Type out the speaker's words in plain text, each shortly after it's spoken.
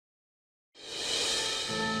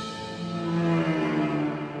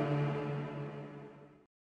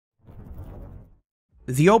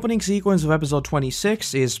The opening sequence of episode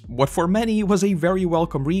 26 is what for many was a very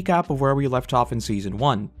welcome recap of where we left off in season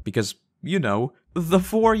 1, because, you know, the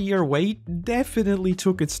 4-year wait definitely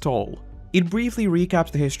took its toll. It briefly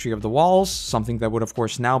recaps the history of the walls, something that would of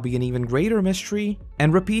course now be an even greater mystery,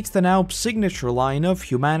 and repeats the now signature line of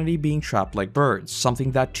humanity being trapped like birds,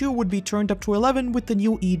 something that too would be turned up to 11 with the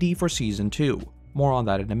new ED for season 2. More on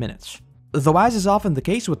that in a minute. Though as is often the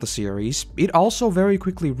case with the series, it also very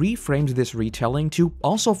quickly reframes this retelling to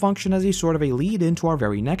also function as a sort of a lead into our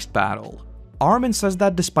very next battle. Armin says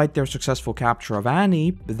that despite their successful capture of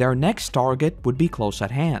Annie, their next target would be close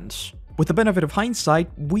at hand. With the benefit of hindsight,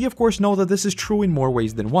 we of course know that this is true in more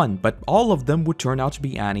ways than one, but all of them would turn out to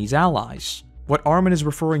be Annie's allies. What Armin is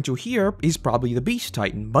referring to here is probably the Beast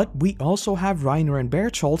Titan, but we also have Reiner and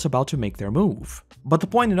Bertolt about to make their move. But the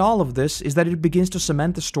point in all of this is that it begins to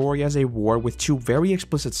cement the story as a war with two very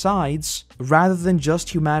explicit sides, rather than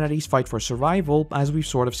just humanity's fight for survival as we've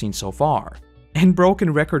sort of seen so far. And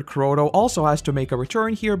Broken Record Korotos also has to make a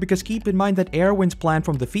return here because keep in mind that Erwin's plan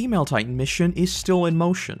from the Female Titan mission is still in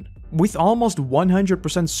motion. With almost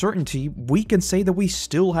 100% certainty, we can say that we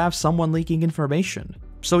still have someone leaking information.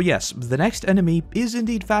 So yes, the next enemy is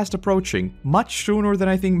indeed fast approaching, much sooner than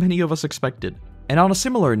I think many of us expected. And on a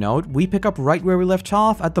similar note, we pick up right where we left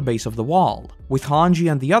off at the base of the wall, with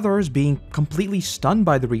Hanji and the others being completely stunned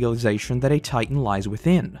by the realization that a Titan lies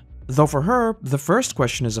within. Though for her, the first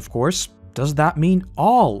question is of course, does that mean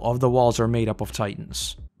all of the walls are made up of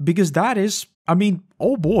Titans? Because that is,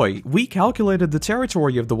 oh boy, we calculated the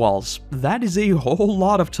territory of the walls. That is a whole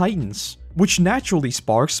lot of Titans. Which naturally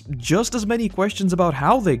sparks just as many questions about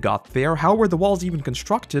how they got there, how were the walls even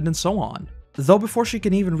constructed, and so on. Though before she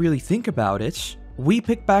can even really think about it, we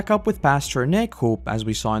pick back up with Pastor Nick, who, as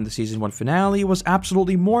we saw in the season 1 finale, was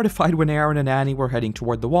absolutely mortified when Eren and Annie were heading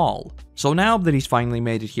toward the wall. So now that he's finally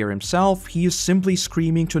made it here himself, he is simply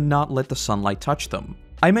screaming to not let the sunlight touch them.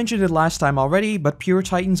 I mentioned it last time already, but pure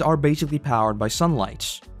Titans are basically powered by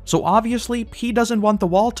sunlight. So obviously, he doesn't want the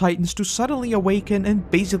Wall Titans to suddenly awaken and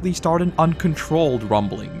basically start an uncontrolled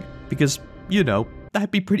rumbling. Because, you know,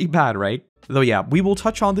 that'd be pretty bad, right? Though yeah, we will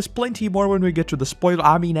touch on this plenty more when we get to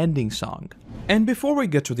the ending song. And before we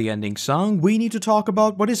get to the ending song, we need to talk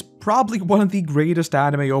about what is probably one of the greatest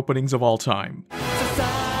anime openings of all time.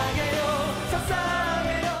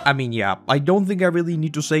 Yeah, I don't think I really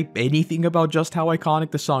need to say anything about just how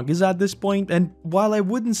iconic the song is at this point, and while I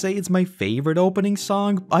wouldn't say it's my favorite opening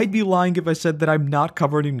song, I'd be lying if I said that I'm not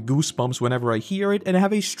covered in goosebumps whenever I hear it and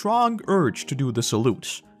have a strong urge to do the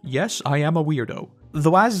salute. Yes, I am a weirdo.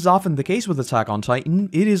 Though as is often the case with Attack on Titan,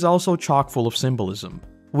 it is also chock full of symbolism.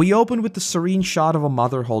 We open with the serene shot of a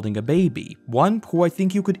mother holding a baby, one who I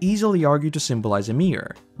think you could easily argue to symbolize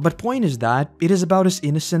Ymir. But point is that it is about as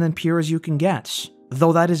innocent and pure as you can get.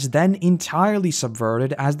 Though that is then entirely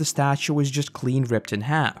subverted as the statue is just clean ripped in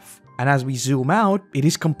half. And as we zoom out, it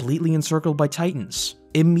is completely encircled by Titans,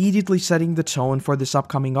 immediately setting the tone for this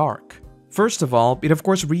upcoming arc. First of all, it of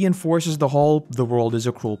course reinforces the whole "the world is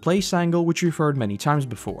a cruel place" angle, which we've heard many times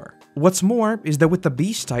before. What's more is that with the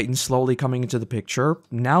Beast Titan slowly coming into the picture,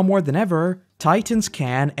 now more than ever, Titans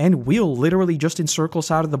can and will literally just encircle us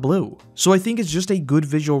out of the blue. So I think it's just a good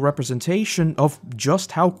visual representation of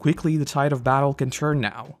just how quickly the tide of battle can turn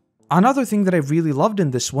now. Another thing that I really loved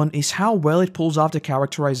in this one is how well it pulls off the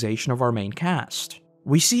characterization of our main cast.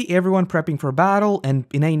 We see everyone prepping for battle, and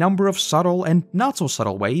in a number of subtle and not so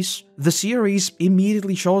subtle ways, the series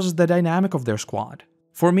immediately shows us the dynamic of their squad.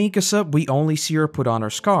 For Mikasa, we only see her put on her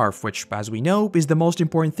scarf, which, as we know, is the most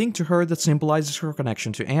important thing to her that symbolizes her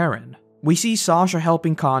connection to Eren. We see Sasha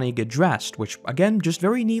helping Connie get dressed, which again just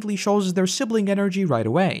very neatly shows us their sibling energy right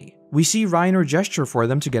away. We see Reiner gesture for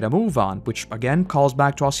them to get a move on, which again calls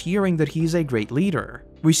back to us hearing that he's a great leader.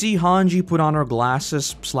 We see Hanji put on her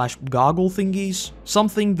glasses/goggle thingies,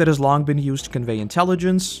 something that has long been used to convey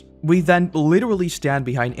intelligence. We then literally stand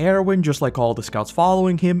behind Erwin just like all the scouts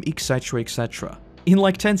following him, etc, etc. In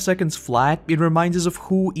like 10 seconds flat, it reminds us of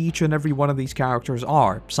who each and every one of these characters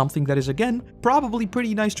are, something that is again probably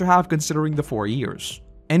pretty nice to have considering the 4 years.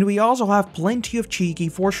 And we also have plenty of cheeky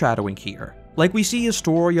foreshadowing here. Like we see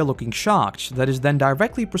Astoria looking shocked, that is then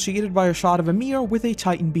directly preceded by a shot of Ymir with a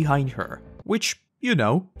Titan behind her, which, you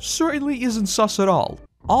know, certainly isn't sus at all.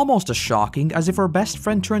 Almost as shocking as if her best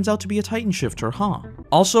friend turns out to be a Titan shifter, huh?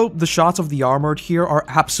 Also, the shots of the Armored here are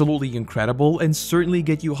absolutely incredible and certainly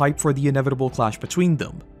get you hyped for the inevitable clash between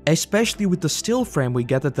them. Especially with the still frame we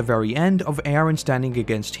get at the very end of Eren standing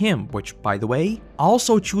against him, which, by the way,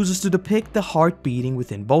 also chooses to depict the heart beating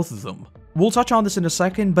within both of them. We'll touch on this in a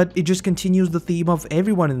second, but it just continues the theme of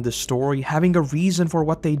everyone in this story having a reason for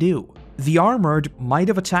what they do. The Armored might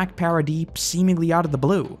have attacked Paradeep seemingly out of the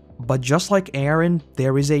blue, but just like Eren,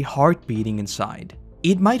 there is a heart beating inside.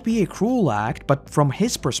 It might be a cruel act, but from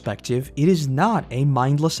his perspective, it is not a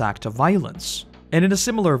mindless act of violence. And in a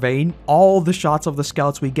similar vein, all the shots of the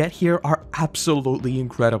scouts we get here are absolutely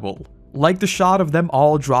incredible. Like the shot of them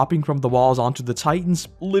all dropping from the walls onto the Titans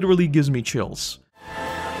literally gives me chills.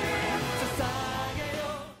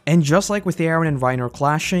 And just like with Eren and Reiner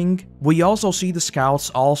clashing, we also see the scouts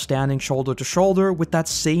all standing shoulder to shoulder with that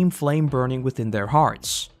same flame burning within their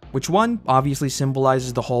hearts. Which one obviously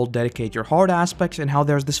symbolizes the whole dedicate your heart aspect and how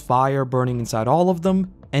there's this fire burning inside all of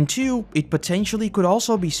them, and two, it potentially could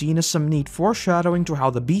also be seen as some neat foreshadowing to how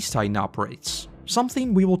the Beast Titan operates,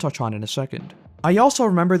 something we will touch on in a second. I also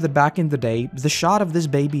remember that back in the day, the shot of this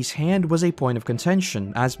baby's hand was a point of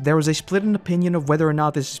contention, as there was a split in opinion of whether or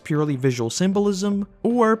not this is purely visual symbolism,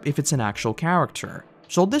 or if it's an actual character.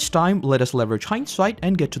 So this time, let us leverage hindsight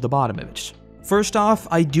and get to the bottom of it. First off,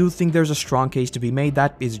 I do think there's a strong case to be made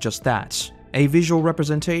that is just that, a visual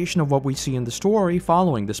representation of what we see in the story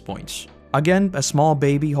following this point. Again, a small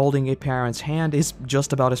baby holding a parent's hand is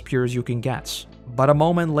just about as pure as you can get. But a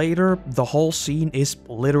moment later, the whole scene is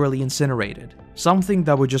literally incinerated. Something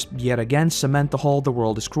that would just yet again cement the whole "the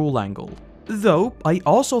world is cruel" angle. Though, I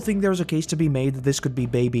also think there's a case to be made that this could be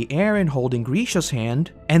baby Eren holding Grisha's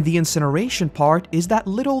hand, and the incineration part is that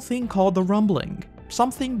little thing called the rumbling.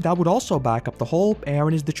 Something that would also back up the whole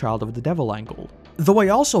Eren is the child of the devil angle. Though I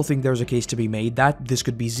also think there's a case to be made that this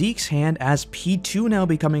could be Zeke's hand, as he too now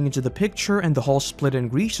be coming into the picture and the whole split in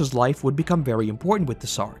Grisha's life would become very important with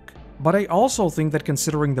this arc. But I also think that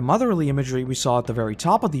considering the motherly imagery we saw at the very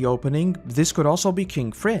top of the opening, this could also be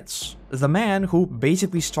King Fritz, the man who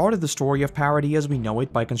basically started the story of Parody as we know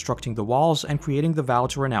it by constructing the walls and creating the vow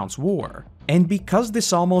to renounce war. And because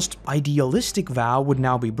this almost idealistic vow would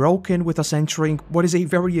now be broken with us entering what is a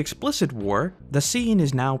very explicit war, the scene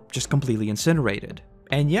is now just completely incinerated.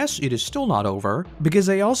 And yes, it is still not over, because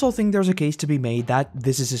I also think there's a case to be made that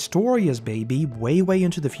this is Historia's baby way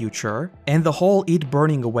into the future, and the whole it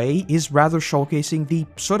burning away is rather showcasing the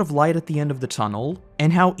sort of light at the end of the tunnel,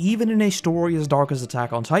 and how even in a story as dark as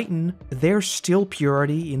Attack on Titan, there's still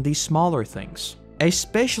purity in these smaller things.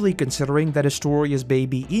 Especially considering that Historia's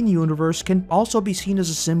baby in-universe can also be seen as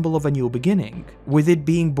a symbol of a new beginning, with it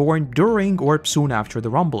being born during or soon after the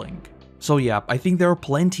rumbling. So yeah, I think there are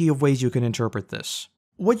plenty of ways you can interpret this.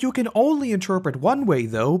 What you can only interpret one way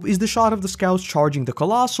though is the shot of the scouts charging the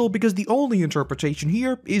Colossal, because the only interpretation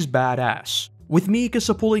here is badass, with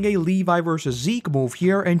Mikasa pulling a Levi vs Zeke move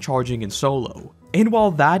here and charging in solo. And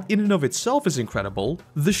while that in and of itself is incredible,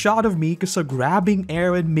 the shot of Mikasa grabbing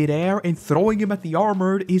Eren midair and throwing him at the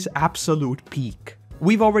Armored is absolute peak.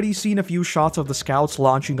 We've already seen a few shots of the scouts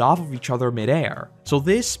launching off of each other midair, so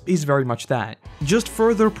this is very much that. Just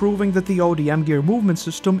further proving that the ODM gear movement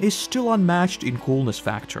system is still unmatched in coolness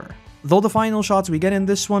factor. Though the final shots we get in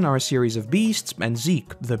this one are a series of beasts and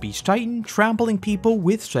Zeke, the Beast Titan, trampling people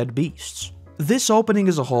with said beasts. This opening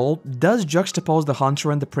as a whole does juxtapose the hunter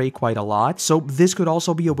and the prey quite a lot, so this could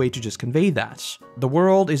also be a way to just convey that. The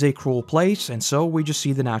world is a cruel place, and so we just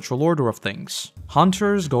see the natural order of things.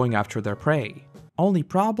 Hunters going after their prey. Only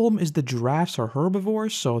problem is the giraffes are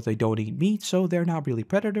herbivores, so they don't eat meat, so they're not really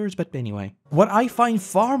predators, but anyway. What I find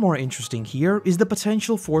far more interesting here is the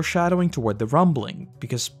potential foreshadowing toward the rumbling,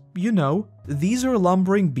 because, you know, these are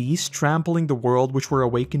lumbering beasts trampling the world which were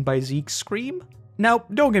awakened by Zeke's scream? Now,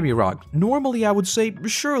 don't get me wrong, normally I would say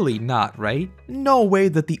surely not, right? No way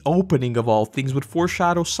that the opening of all things would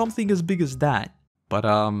foreshadow something as big as that. But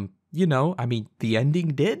you know, I mean, the ending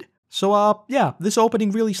did? So yeah, this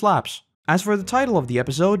opening really slaps. As for the title of the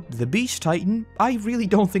episode, The Beast Titan, I really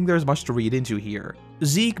don't think there's much to read into here.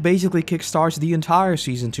 Zeke basically kickstarts the entire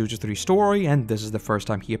Season 2 to 3 story, and this is the first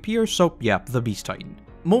time he appears, so yeah, The Beast Titan.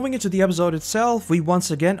 Moving into the episode itself, we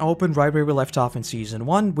once again open right where we left off in Season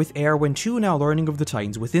 1, with Erwin too now learning of the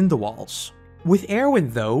Titans within the walls. With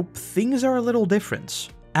Erwin though, things are a little different.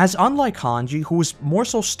 As unlike Hanji, who is more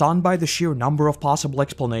so stunned by the sheer number of possible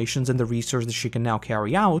explanations and the research that she can now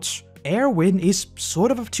carry out, Erwin is sort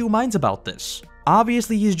of two minds about this.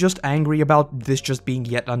 Obviously he's just angry about this just being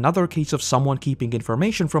yet another case of someone keeping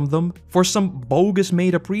information from them for some bogus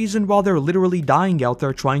made-up reason while they're literally dying out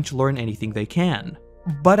there trying to learn anything they can.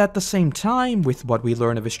 But at the same time, with what we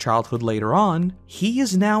learn of his childhood later on, he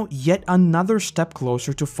is now yet another step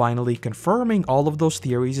closer to finally confirming all of those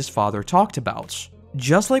theories his father talked about.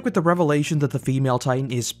 Just like with the revelation that the female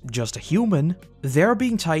Titan is just a human, there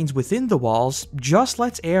being Titans within the walls just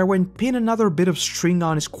lets Erwin pin another bit of string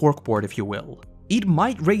on his corkboard, if you will. It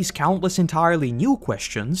might raise countless entirely new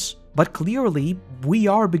questions, but clearly, we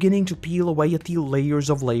are beginning to peel away at the layers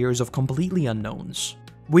of completely unknowns.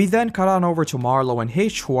 We then cut on over to Marlo and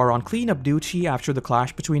Hitch, who are on cleanup duty after the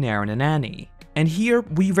clash between Eren and Annie. And here,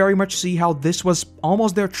 we very much see how this was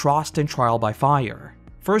almost their trust and trial by fire.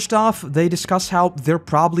 First off, they discuss how they're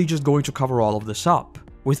probably just going to cover all of this up,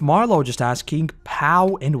 with Marlo just asking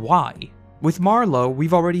how and why. With Marlo,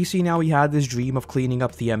 we've already seen how he had this dream of cleaning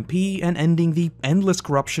up the MP and ending the endless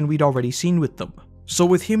corruption we'd already seen with them. So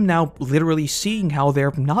with him now literally seeing how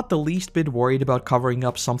they're not the least bit worried about covering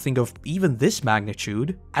up something of even this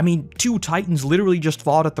magnitude, I mean, 2 titans literally just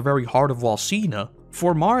fought at the very heart of Valsina.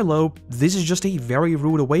 For Marlo, this is just a very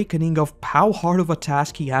rude awakening of how hard of a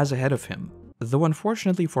task he has ahead of him. Though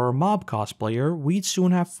unfortunately for a mob cosplayer, we'd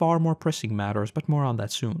soon have far more pressing matters, but more on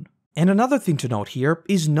that soon. And another thing to note here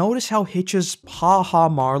is notice how Hitch's haha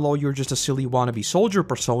Marlo you're just a silly wannabe soldier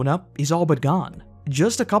persona is all but gone.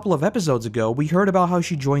 Just a couple of episodes ago, we heard about how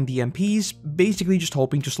she joined the MPs, basically just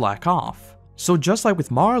hoping to slack off. So just like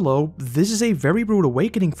with Marlo, this is a very rude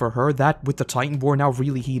awakening for her that, with the Titan War now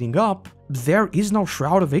really heating up, there is no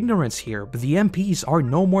shroud of ignorance here. The MPs are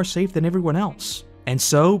no more safe than everyone else. And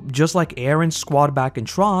so, just like Eren's squad back in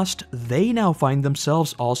Trost, they now find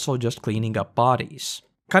themselves also just cleaning up bodies.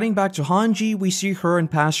 Cutting back to Hanji, we see her and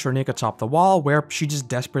Pastor Nick atop the wall, where she just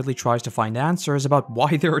desperately tries to find answers about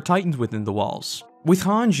why there are titans within the walls. With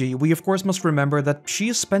Hanji, we of course must remember that she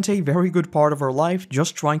has spent a very good part of her life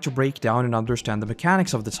just trying to break down and understand the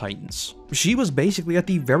mechanics of the titans. She was basically at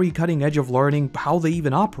the very cutting edge of learning how they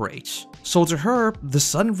even operate. So to her, the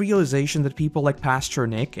sudden realization that people like Pastor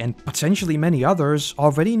Nick, and potentially many others,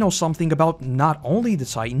 already know something about not only the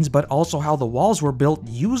titans but also how the walls were built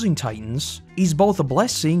using titans, is both a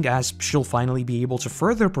blessing as she'll finally be able to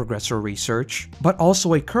further progress her research, but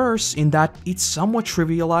also a curse in that it somewhat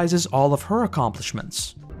trivializes all of her accomplishments.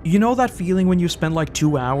 You know that feeling when you spend like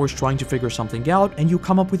 2 hours trying to figure something out and you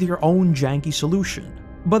come up with your own janky solution?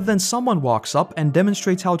 But then someone walks up and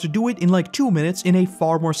demonstrates how to do it in like 2 minutes in a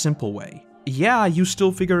far more simple way. Yeah, you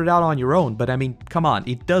still figured it out on your own, but I mean, come on,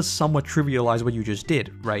 it does somewhat trivialize what you just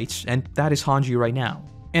did, right? And that is Hanji right now.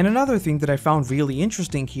 And another thing that I found really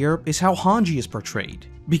interesting here is how Hanji is portrayed.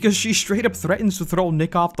 Because she straight up threatens to throw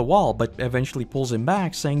Nick off the wall, but eventually pulls him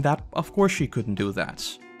back, saying that of course she couldn't do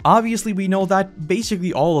that. Obviously we know that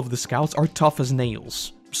basically all of the scouts are tough as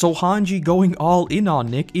nails. So Hanji going all in on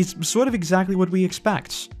Nick is sort of exactly what we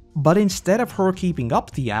expect. But instead of her keeping up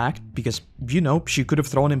the act, because, you know, she could have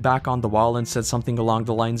thrown him back on the wall and said something along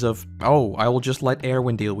the lines of, "Oh, I will just let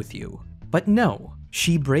Erwin deal with you." But no,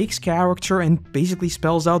 she breaks character and basically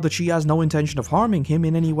spells out that she has no intention of harming him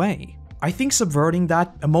in any way. I think subverting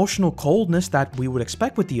that emotional coldness that we would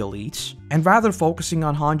expect with the elites, and rather focusing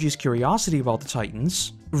on Hanji's curiosity about the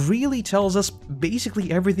Titans, really tells us basically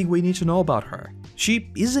everything we need to know about her.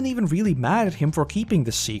 She isn't even really mad at him for keeping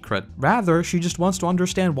this secret, rather she just wants to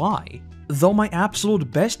understand why. Though my absolute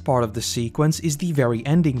best part of this sequence is the very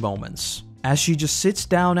ending moments, as she just sits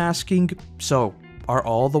down asking, "So, are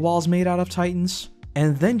all the walls made out of Titans?"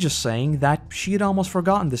 And then just saying that she had almost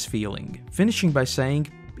forgotten this feeling, finishing by saying,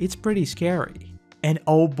 "It's pretty scary." And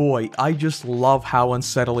oh boy, I just love how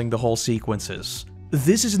unsettling the whole sequence is.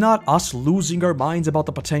 This is not us losing our minds about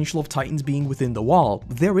the potential of Titans being within the wall.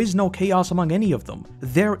 There is no chaos among any of them.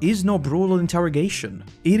 There is no brutal interrogation.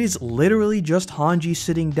 It is literally just Hanji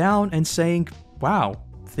sitting down and saying, "Wow,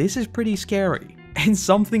 this is pretty scary." And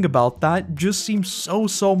something about that just seems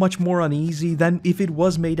so much more uneasy than if it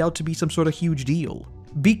was made out to be some sort of huge deal.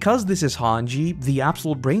 Because this is Hanji, the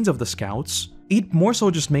absolute brains of the scouts, it more so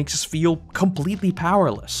just makes us feel completely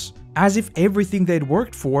powerless. As if everything they'd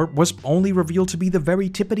worked for was only revealed to be the very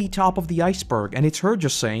tippity top of the iceberg, and it's her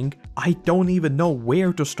just saying, "I don't even know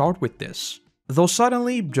where to start with this." Though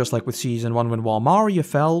suddenly, just like with Season 1 when Wall Maria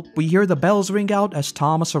fell, we hear the bells ring out as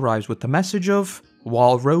Thomas arrives with the message of,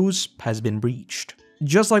 "Wall Rose has been breached."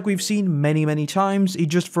 Just like we've seen many times, it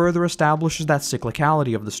just further establishes that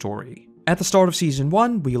cyclicality of the story. At the start of Season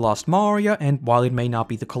 1, we lost Maria, and while it may not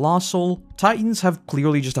be the Colossal, Titans have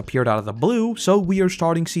clearly just appeared out of the blue, so we are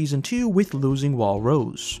starting Season 2 with losing Wall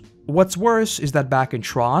Rose. What's worse is that back in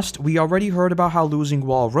Trost, we already heard about how losing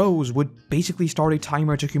Wall Rose would basically start a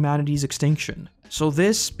timer to humanity's extinction. So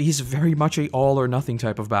this is very much a all or nothing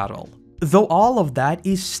type of battle. Though all of that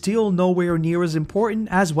is still nowhere near as important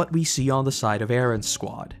as what we see on the side of Eren's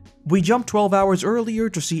squad. We jump 12 hours earlier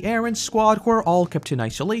to see Eren's squad, who are all kept in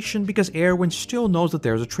isolation because Erwin still knows that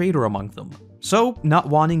there's a traitor among them. So, not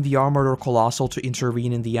wanting the Armored or Colossal to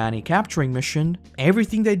intervene in the Annie capturing mission,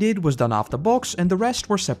 everything they did was done off the books and the rest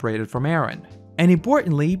were separated from Eren. And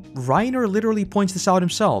importantly, Reiner literally points this out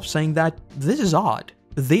himself, saying that this is odd.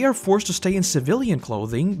 They are forced to stay in civilian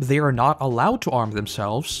clothing, they are not allowed to arm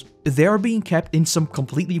themselves, they are being kept in some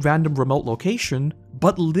completely random remote location,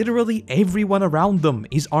 but literally everyone around them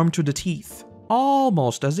is armed to the teeth.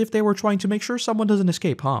 Almost as if they were trying to make sure someone doesn't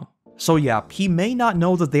escape, huh? So yeah, he may not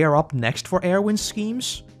know that they are up next for Erwin's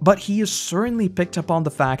schemes, but he has certainly picked up on the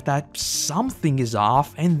fact that something is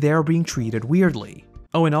off and they're being treated weirdly.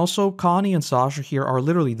 Oh, and also, Connie and Sasha here are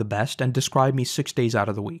literally the best and describe me 6 days out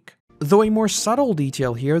of the week. Though a more subtle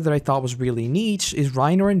detail here that I thought was really neat is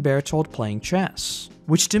Reiner and Bertolt playing chess,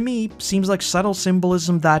 which to me seems like subtle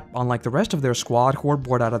symbolism that, unlike the rest of their squad who are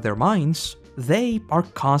bored out of their minds, they are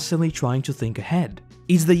constantly trying to think ahead.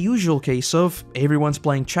 It's the usual case of everyone's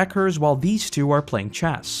playing checkers while these two are playing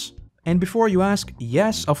chess. And before you ask,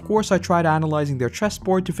 yes, of course I tried analyzing their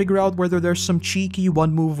chessboard to figure out whether there's some cheeky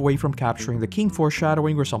one move away from capturing the king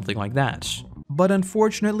foreshadowing or something like that. But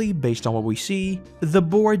unfortunately, based on what we see, the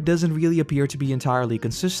board doesn't really appear to be entirely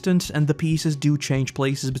consistent and the pieces do change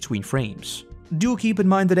places between frames. Do keep in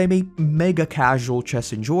mind that I'm a mega casual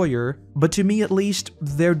chess enjoyer, but to me at least,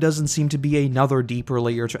 there doesn't seem to be another deeper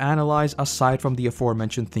layer to analyze aside from the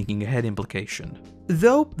aforementioned thinking ahead implication.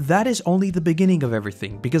 Though, that is only the beginning of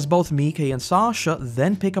everything, because both Mike and Sasha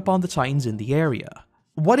then pick up on the Titans in the area.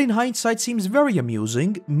 What in hindsight seems very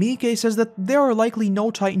amusing, Mike says that there are likely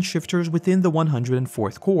no Titan shifters within the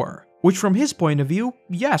 104th core, which from his point of view,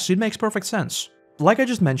 yes, it makes perfect sense. Like I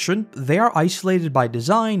just mentioned, they are isolated by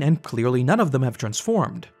design and clearly none of them have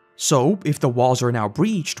transformed. So, if the walls are now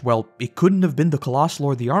breached, well, it couldn't have been the Colossal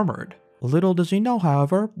or the Armored. Little does he know,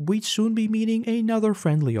 however, we'd soon be meeting another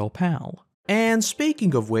friendly old pal. And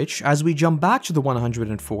speaking of which, as we jump back to the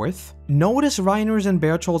 104th, notice Reiner's and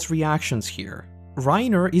Bertolt's reactions here.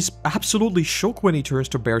 Reiner is absolutely shook when he turns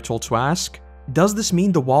to Bertolt to ask, does this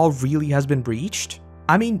mean the wall really has been breached?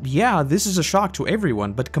 I mean, yeah, this is a shock to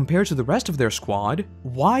everyone, but compared to the rest of their squad,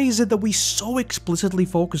 why is it that we so explicitly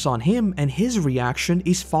focus on him and his reaction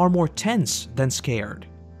is far more tense than scared?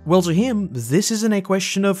 Well, to him, this isn't a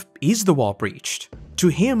question of, is the wall breached? To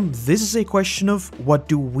him, this is a question of, what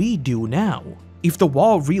do we do now? If the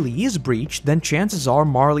wall really is breached, then chances are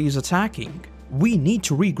Marley is attacking. We need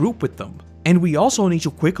to regroup with them. And we also need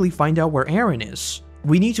to quickly find out where Eren is.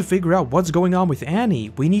 We need to figure out what's going on with Annie,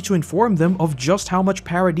 we need to inform them of just how much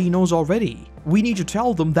Paradis knows already. We need to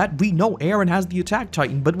tell them that we know Eren has the Attack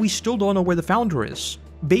Titan, but we still don't know where the Founder is.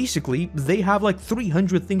 Basically, they have like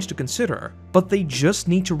 300 things to consider, but they just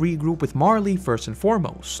need to regroup with Marley first and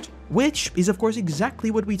foremost. Which is of course exactly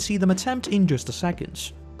what we'd see them attempt in just a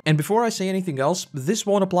second. And before I say anything else, this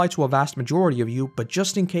won't apply to a vast majority of you, but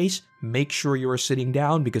just in case, make sure you are sitting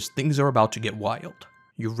down because things are about to get wild.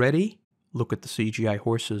 You ready? Look at the CGI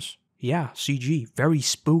horses. Yeah, CG. Very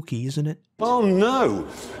spooky, isn't it? Oh no!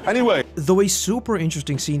 Anyway. Though a super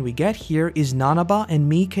interesting scene we get here is Nanaba and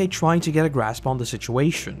Mike trying to get a grasp on the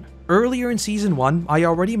situation. Earlier in Season 1, I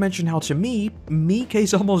already mentioned how to me,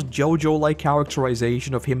 Mike's almost JoJo-like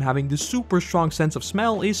characterization of him having this super strong sense of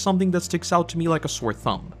smell is something that sticks out to me like a sore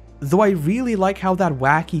thumb. Though I really like how that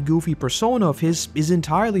wacky, goofy persona of his is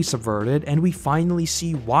entirely subverted and we finally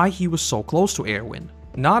see why he was so close to Erwin.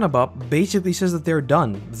 Nanaba basically says that they're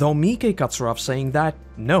done, though Mike cuts her off saying that,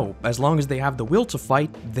 no, as long as they have the will to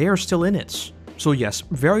fight, they're still in it. So yes,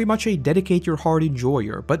 very much a dedicate your heart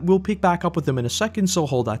enjoyer, but we'll pick back up with them in a second, so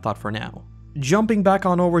hold that thought for now. Jumping back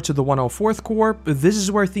on over to the 104th Corps, this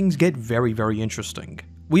is where things get very interesting.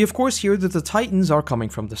 We of course hear that the Titans are coming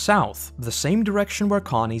from the south, the same direction where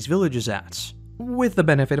Connie's village is at. With the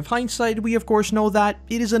benefit of hindsight, we of course know that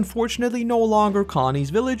it is unfortunately no longer Connie's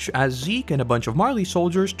village, as Zeke and a bunch of Marley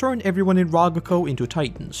soldiers turned everyone in Ragako into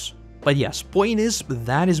Titans. But yes, point is,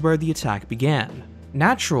 that is where the attack began.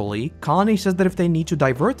 Naturally, Connie says that if they need to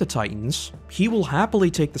divert the Titans, he will happily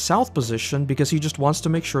take the south position because he just wants to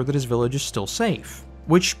make sure that his village is still safe.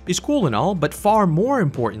 Which is cool and all, but far more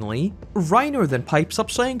importantly, Reiner then pipes up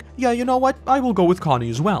saying, yeah, you know what, I will go with Connie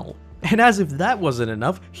as well. And as if that wasn't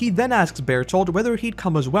enough, he then asks Bertolt whether he'd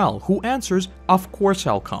come as well, who answers, of course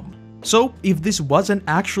I'll come. So, if this was an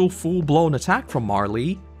actual full-blown attack from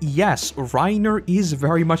Marley, yes, Reiner is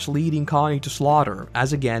very much leading Connie to slaughter,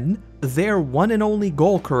 as again, their one and only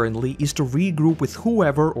goal currently is to regroup with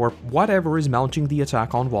whoever or whatever is mounting the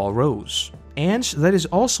attack on Wall Rose. And that is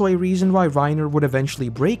also a reason why Reiner would eventually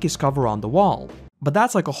break his cover on the wall. But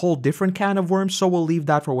that's like a whole different can of worms, so we'll leave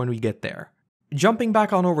that for when we get there. Jumping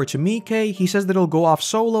back on over to Mike, he says that he'll go off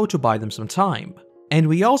solo to buy them some time. And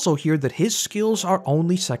we also hear that his skills are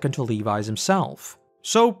only second to Levi's himself.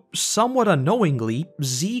 So, somewhat unknowingly,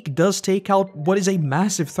 Zeke does take out what is a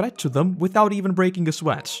massive threat to them without even breaking a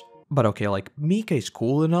sweat. But okay, like, Mike's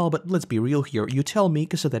cool and all, but let's be real here. You tell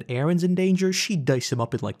Mikasa that Eren's in danger, she'd dice him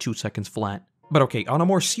up in like 2 seconds flat. But okay, on a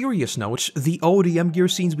more serious note, the ODM gear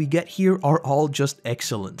scenes we get here are all just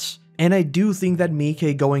excellent. And I do think that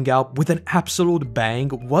Mike going out with an absolute bang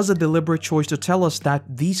was a deliberate choice to tell us that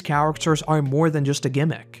these characters are more than just a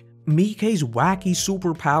gimmick. Mike's wacky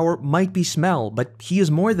superpower might be smell, but he is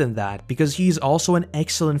more than that because he is also an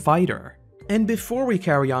excellent fighter. And before we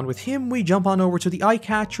carry on with him, we jump on over to the eye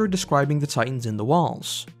catcher describing the titans in the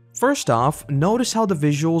walls. First off, notice how the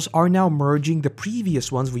visuals are now merging the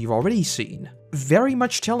previous ones we've already seen, very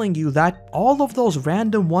much telling you that all of those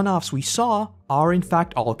random one-offs we saw are in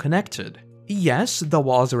fact all connected. Yes, the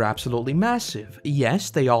walls are absolutely massive, yes,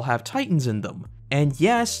 they all have titans in them, and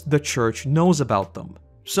yes, the church knows about them.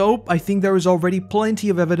 So I think there is already plenty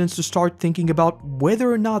of evidence to start thinking about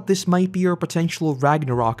whether or not this might be a potential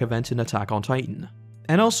Ragnarok event in Attack on Titan.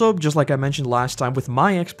 And also, just like I mentioned last time with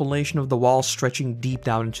my explanation of the walls stretching deep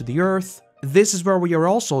down into the earth, this is where we are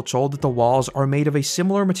also told that the walls are made of a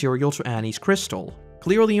similar material to Annie's crystal,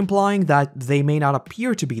 clearly implying that they may not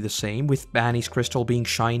appear to be the same, with Annie's crystal being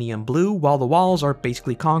shiny and blue while the walls are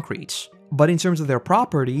basically concrete. But in terms of their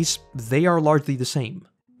properties, they are largely the same.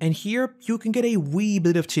 And here, you can get a wee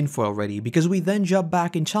bit of tinfoil ready, because we then jump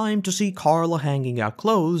back in time to see Carla hanging out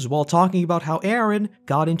clothes while talking about how Eren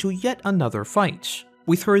got into yet another fight,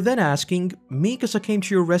 with her then asking, "Mikasa came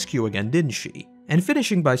to your rescue again, didn't she?" and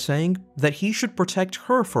finishing by saying that he should protect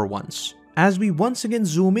her for once, as we once again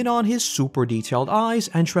zoom in on his super detailed eyes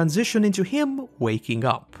and transition into him waking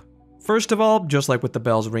up. First of all, just like with the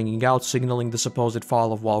bells ringing out signaling the supposed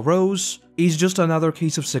fall of Wall Rose, is just another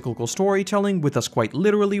case of cyclical storytelling, with us quite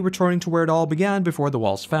literally returning to where it all began before the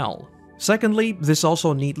walls fell. Secondly, this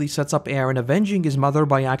also neatly sets up Eren avenging his mother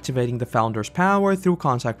by activating the Founder's power through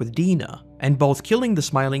contact with Dina, and both killing the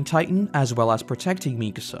Smiling Titan as well as protecting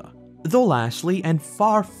Mikasa. Though lastly, and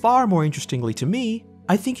far more interestingly to me,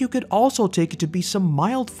 I think you could also take it to be some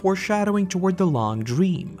mild foreshadowing toward the long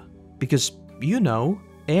dream. Because, you know,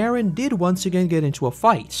 Eren did once again get into a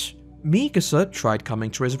fight. Mikasa tried coming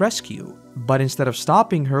to his rescue, but instead of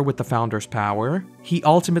stopping her with the Founder's power, he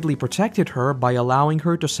ultimately protected her by allowing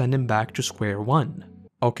her to send him back to square one.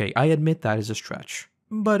 Okay, I admit that is a stretch,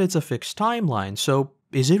 but it's a fixed timeline, so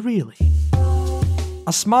is it really?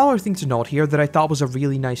 A smaller thing to note here that I thought was a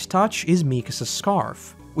really nice touch is Mikasa's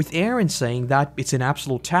scarf, with Eren saying that it's in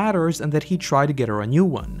absolute tatters and that he'd try to get her a new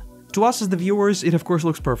one. To us as the viewers, it of course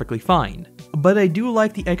looks perfectly fine, but I do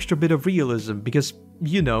like the extra bit of realism because,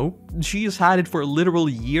 you know, she has had it for literal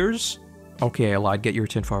years. Okay, I lied, get your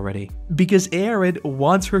tinfoil ready. Because Eren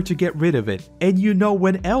wants her to get rid of it, and you know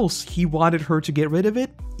when else he wanted her to get rid of it?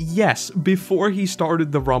 Yes, before he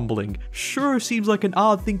started the rumbling. Sure seems like an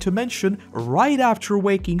odd thing to mention right after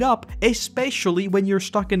waking up, especially when you're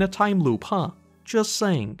stuck in a time loop, huh? Just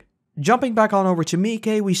saying. Jumping back on over to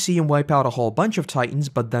Mike, we see him wipe out a whole bunch of titans,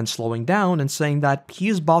 but then slowing down and saying that he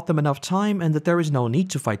has bought them enough time and that there is no need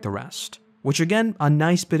to fight the rest. Which again, a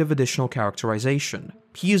nice bit of additional characterization.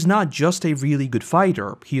 He is not just a really good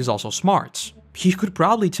fighter, he is also smart. He could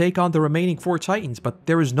probably take on the remaining 4 titans, but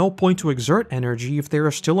there is no point to exert energy if they are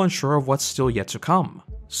still unsure of what's still yet to come.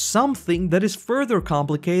 Something that is further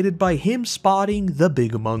complicated by him spotting the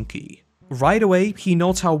big monkey. Right away, he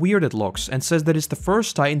notes how weird it looks and says that it's the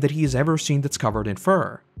first titan that he has ever seen that's covered in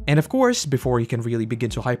fur. And of course, before he can really begin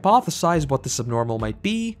to hypothesize what this abnormal might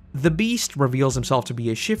be, the beast reveals himself to be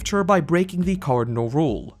a shifter by breaking the cardinal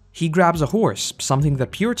rule. He grabs a horse, something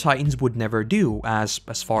that pure titans would never do, as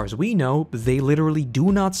far as we know, they literally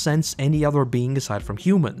do not sense any other being aside from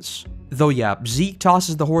humans. Though yeah, Zeke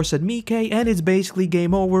tosses the horse at Mike and it's basically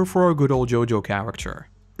game over for our good old JoJo character.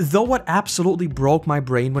 Though what absolutely broke my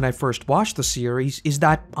brain when I first watched the series is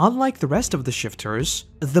that, unlike the rest of the shifters,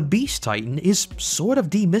 the Beast Titan is sort of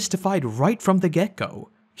demystified right from the get-go.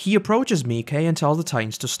 He approaches Mike and tells the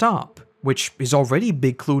Titans to stop, which is already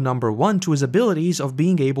big clue number 1 to his abilities of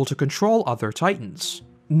being able to control other Titans.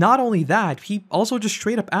 Not only that, he also just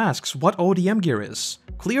straight up asks what ODM gear is,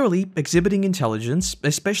 clearly exhibiting intelligence,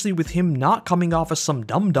 especially with him not coming off as some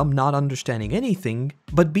dum-dum not understanding anything,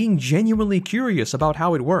 but being genuinely curious about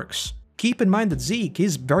how it works. Keep in mind that Zeke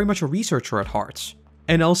is very much a researcher at heart.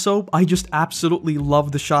 And also, I just absolutely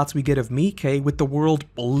love the shots we get of Mike with the world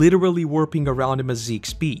literally warping around him as Zeke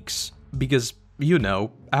speaks. Because, you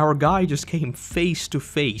know, our guy just came face to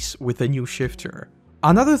face with a new shifter.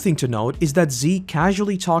 Another thing to note is that Zeke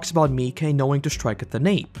casually talks about Mike knowing to strike at the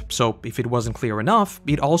nape, so if it wasn't clear enough,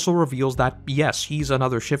 it also reveals that yes, he's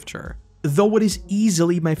another shifter. Though what is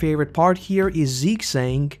easily my favorite part here is Zeke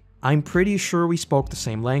saying, "I'm pretty sure we spoke the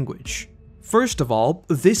same language." First of all,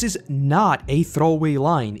 this is not a throwaway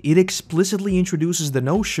line. It explicitly introduces the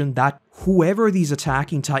notion that whoever these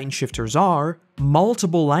attacking Titan shifters are,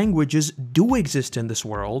 multiple languages do exist in this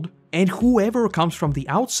world, and whoever comes from the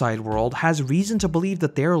outside world has reason to believe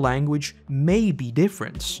that their language may be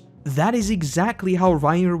different. That is exactly how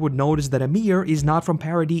Reiner would notice that Ymir is not from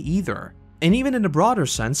Paradis either. And even in a broader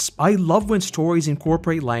sense, I love when stories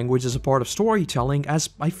incorporate language as a part of storytelling, as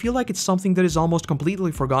I feel like it's something that is almost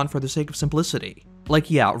completely forgotten for the sake of simplicity. Like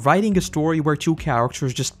yeah, writing a story where two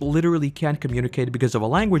characters just literally can't communicate because of a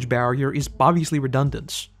language barrier is obviously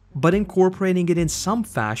redundant. But incorporating it in some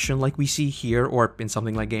fashion like we see here or in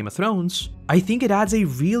something like Game of Thrones, I think it adds a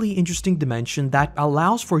really interesting dimension that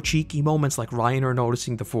allows for cheeky moments like Reiner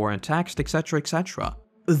noticing the foreign text, etc, etc.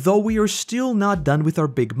 Though we are still not done with our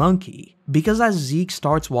big monkey, because as Zeke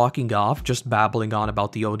starts walking off, just babbling on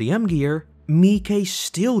about the ODM gear, Miike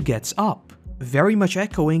still gets up, very much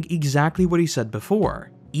echoing exactly what he said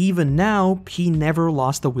before. Even now, he never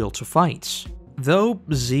lost the will to fight. Though,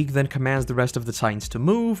 Zeke then commands the rest of the Titans to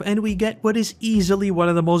move, and we get what is easily one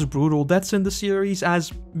of the most brutal deaths in the series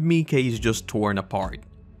as Miike is just torn apart.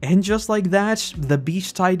 And just like that, the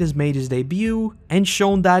Beast Titan has made his debut and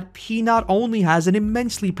shown that he not only has an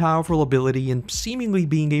immensely powerful ability in seemingly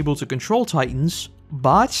being able to control Titans,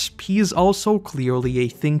 but he is also clearly a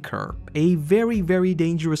thinker. A very, very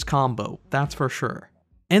dangerous combo, that's for sure.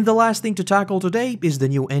 And the last thing to tackle today is the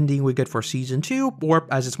new ending we get for Season 2, or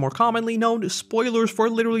as it's more commonly known, spoilers for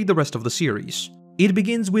literally the rest of the series. It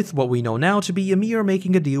begins with what we know now to be Ymir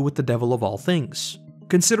making a deal with the devil of all things.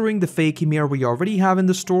 Considering the fake Ymir we already have in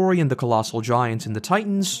the story and the colossal giants in the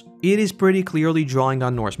Titans, it is pretty clearly drawing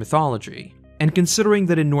on Norse mythology. And considering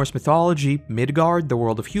that in Norse mythology, Midgard, the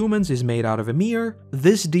world of humans, is made out of Ymir,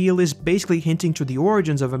 this deal is basically hinting to the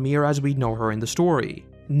origins of Ymir as we know her in the story.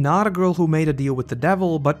 Not a girl who made a deal with the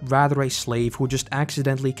devil, but rather a slave who just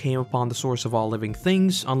accidentally came upon the source of all living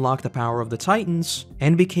things, unlocked the power of the Titans,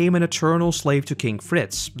 and became an eternal slave to King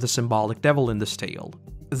Fritz, the symbolic devil in this tale.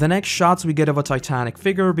 The next shots we get of a titanic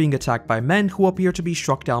figure being attacked by men who appear to be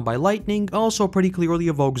struck down by lightning also pretty clearly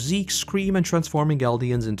evoke Zeke's scream and transforming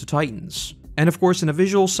Eldians into Titans. And of course in a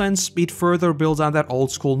visual sense, it further builds on that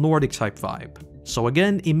old school Nordic type vibe. So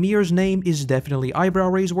again, Ymir's name is definitely eyebrow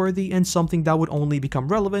raise worthy and something that would only become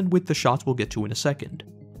relevant with the shots we'll get to in a second.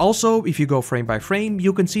 Also, if you go frame by frame,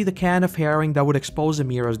 you can see the can of herring that would expose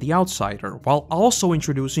Ymir as the outsider, while also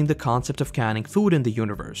introducing the concept of canning food in the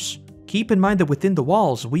universe. Keep in mind that within the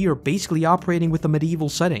walls, we are basically operating with a medieval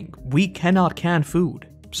setting. We cannot can food.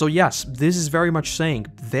 So yes, this is very much saying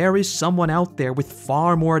there is someone out there with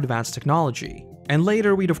far more advanced technology. And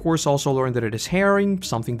later we'd of course also learn that it is herring,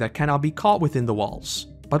 something that cannot be caught within the walls.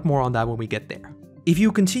 But more on that when we get there. If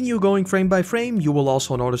you continue going frame by frame, you will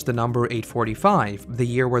also notice the number 845, the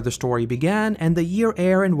year where the story began and the year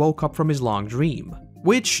Eren woke up from his long dream.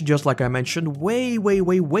 Which, just like I mentioned way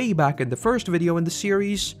back in the first video in the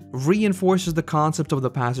series, reinforces the concept of the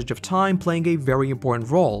passage of time playing a very important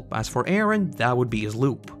role. As for Eren, that would be his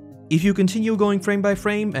loop. If you continue going frame by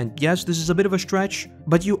frame, and yes, this is a bit of a stretch,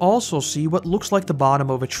 but you also see what looks like the bottom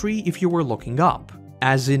of a tree if you were looking up,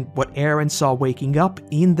 as in what Eren saw waking up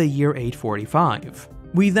in the year 845.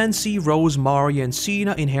 We then see Rose, Marya, and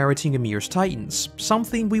Sina inheriting Ymir's Titans,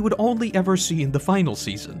 something we would only ever see in the final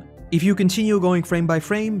season. If you continue going frame by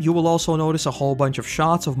frame, you will also notice a whole bunch of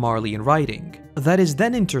shots of Marley writing, that is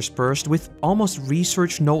then interspersed with almost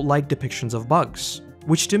research note-like depictions of bugs,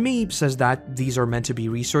 which to me says that these are meant to be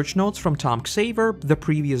research notes from Tom Xaver, the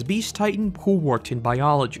previous Beast Titan who worked in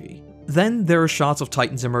biology. Then there are shots of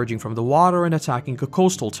Titans emerging from the water and attacking a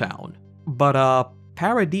coastal town. But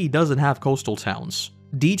Paradis doesn't have coastal towns.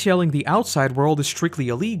 Detailing the outside world is strictly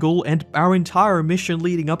illegal, and our entire mission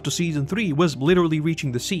leading up to Season 3 was literally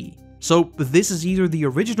reaching the sea. So this is either the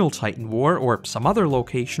original Titan War or some other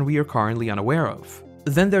location we are currently unaware of.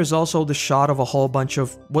 Then there's also the shot of a whole bunch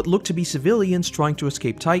of what look to be civilians trying to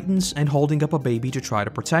escape Titans and holding up a baby to try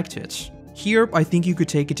to protect it. Here, I think you could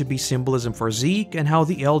take it to be symbolism for Zeke and how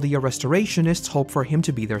the Eldia restorationists hope for him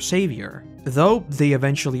to be their savior. Though, they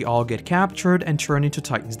eventually all get captured and turn into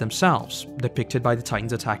Titans themselves, depicted by the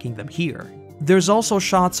Titans attacking them here. There's also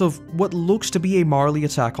shots of what looks to be a Marley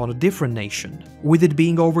attack on a different nation, with it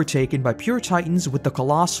being overtaken by pure Titans with the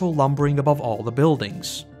Colossal lumbering above all the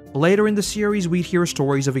buildings. Later in the series, we'd hear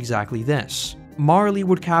stories of exactly this. Marley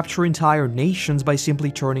would capture entire nations by simply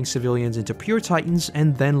turning civilians into pure Titans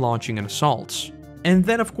and then launching an assault. And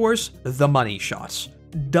then of course, the money shots.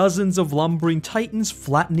 Dozens of lumbering Titans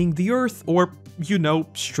flattening the earth, or, you know,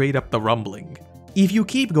 straight up the rumbling. If you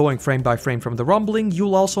keep going frame by frame from the rumbling,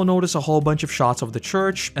 you'll also notice a whole bunch of shots of the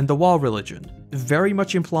church and the wall religion. very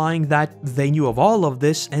much implying that they knew of all of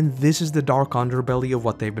this and this is the dark underbelly of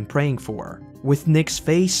what they've been praying for, with Nick's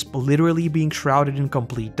face literally being shrouded in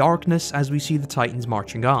complete darkness as we see the Titans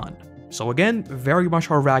marching on. So again, very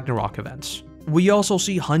much our Ragnarok events. We also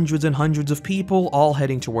see hundreds and hundreds of people all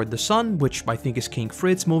heading toward the sun, which I think is King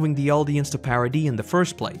Fritz moving the Eldians to Paradis in the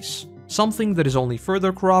first place. Something that is only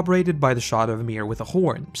further corroborated by the shot of Ymir with a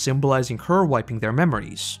horn, symbolizing her wiping their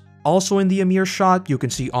memories. Also in the Ymir shot, you can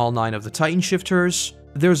see all 9 of the Titan shifters.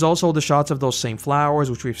 There's also the shots of those same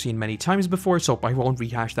flowers, which we've seen many times before, so I won't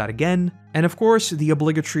rehash that again. And of course, the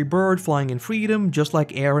obligatory bird flying in freedom, just like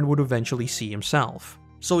Eren would eventually see himself.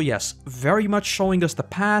 So yes, very much showing us the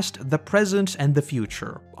past, the present, and the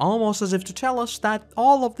future, almost as if to tell us that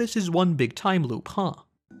all of this is one big time loop, huh?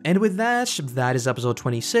 And with that is episode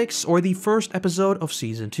 26, or the first episode of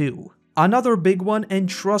season 2. Another big one, and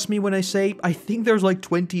trust me when I say, I think there's like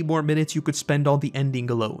 20 more minutes you could spend on the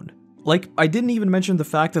ending alone. Like, I didn't even mention the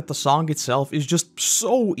fact that the song itself is just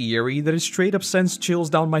so eerie that it straight up sends chills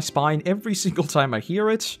down my spine every single time I hear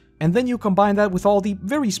it. And then you combine that with all the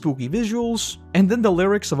very spooky visuals, and then the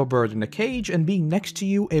lyrics of a bird in a cage and being next to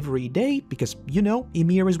you every day, because, you know,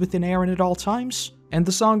 Ymir is within Eren at all times. And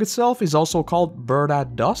the song itself is also called Bird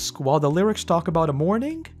at Dusk, while the lyrics talk about a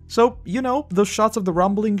morning. So, you know, those shots of the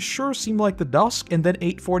rumbling sure seem like the dusk, and then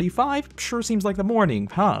 8:45 sure seems like the morning,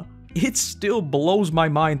 huh? It still blows my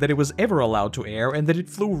mind that it was ever allowed to air, and that it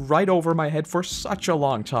flew right over my head for such a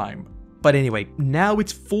long time. But anyway, now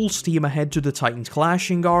it's full steam ahead to the Titans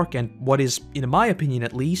clashing arc, and what is, in my opinion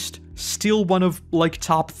at least, still one of, like,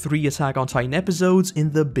 top 3 Attack on Titan episodes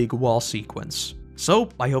in the big wall sequence. So,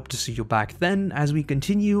 I hope to see you back then as we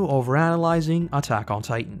continue overanalyzing Attack on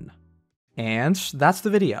Titan. And that's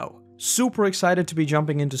the video. Super excited to be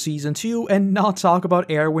jumping into season 2 and not talk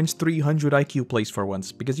about Erwin's 300 IQ plays for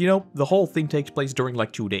once, because you know, the whole thing takes place during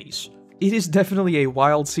like 2 days. It is definitely a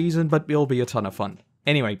wild season, but it'll be a ton of fun.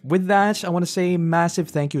 Anyway, with that, I want to say a massive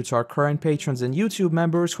thank you to our current patrons and YouTube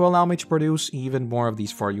members who allow me to produce even more of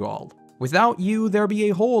these for you all. Without you, there'd be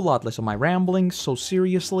a whole lot less of my ramblings, so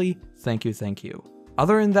seriously, thank you, thank you.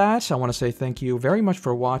 Other than that, I want to say thank you very much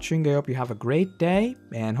for watching, I hope you have a great day,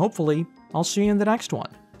 and hopefully, I'll see you in the next one.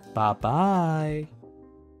 Bye-bye!